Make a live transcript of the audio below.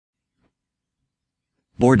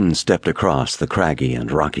Borden stepped across the craggy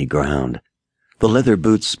and rocky ground. The leather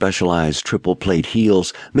boots' specialized triple-plate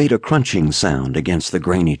heels made a crunching sound against the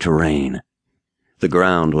grainy terrain. The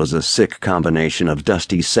ground was a sick combination of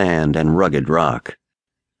dusty sand and rugged rock.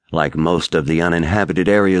 Like most of the uninhabited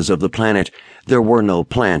areas of the planet, there were no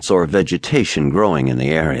plants or vegetation growing in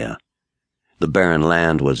the area. The barren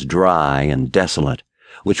land was dry and desolate,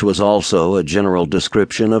 which was also a general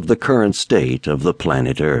description of the current state of the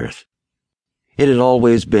planet Earth. It had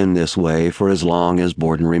always been this way for as long as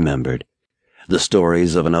Borden remembered. The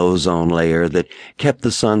stories of an ozone layer that kept the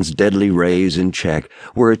sun's deadly rays in check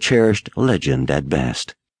were a cherished legend at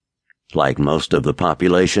best. Like most of the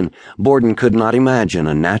population, Borden could not imagine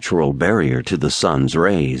a natural barrier to the sun's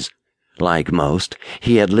rays. Like most,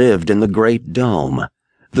 he had lived in the Great Dome.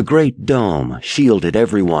 The Great Dome shielded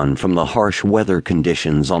everyone from the harsh weather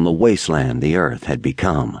conditions on the wasteland the Earth had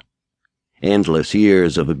become. Endless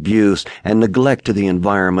years of abuse and neglect to the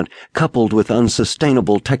environment, coupled with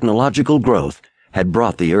unsustainable technological growth, had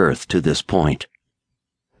brought the Earth to this point.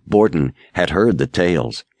 Borden had heard the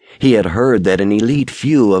tales. He had heard that an elite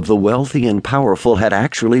few of the wealthy and powerful had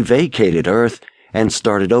actually vacated Earth and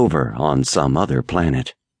started over on some other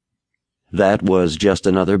planet. That was just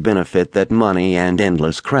another benefit that money and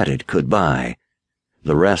endless credit could buy.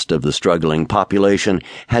 The rest of the struggling population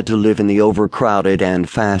had to live in the overcrowded and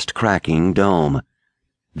fast-cracking dome.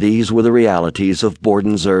 These were the realities of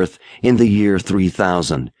Borden's Earth in the year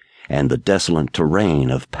 3000, and the desolate terrain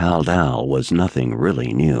of Paldal was nothing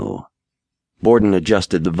really new. Borden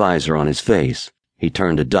adjusted the visor on his face. He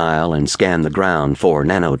turned a dial and scanned the ground for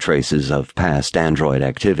nanotraces of past android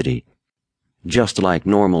activity. Just like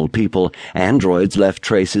normal people, androids left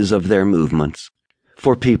traces of their movements.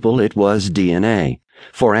 For people, it was DNA.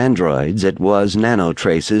 For androids, it was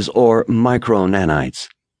nanotraces or micronanites.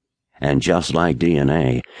 And just like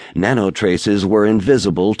DNA, nanotraces were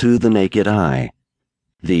invisible to the naked eye.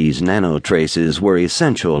 These nanotraces were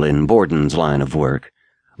essential in Borden's line of work.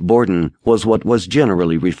 Borden was what was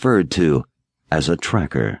generally referred to as a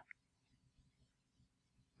tracker.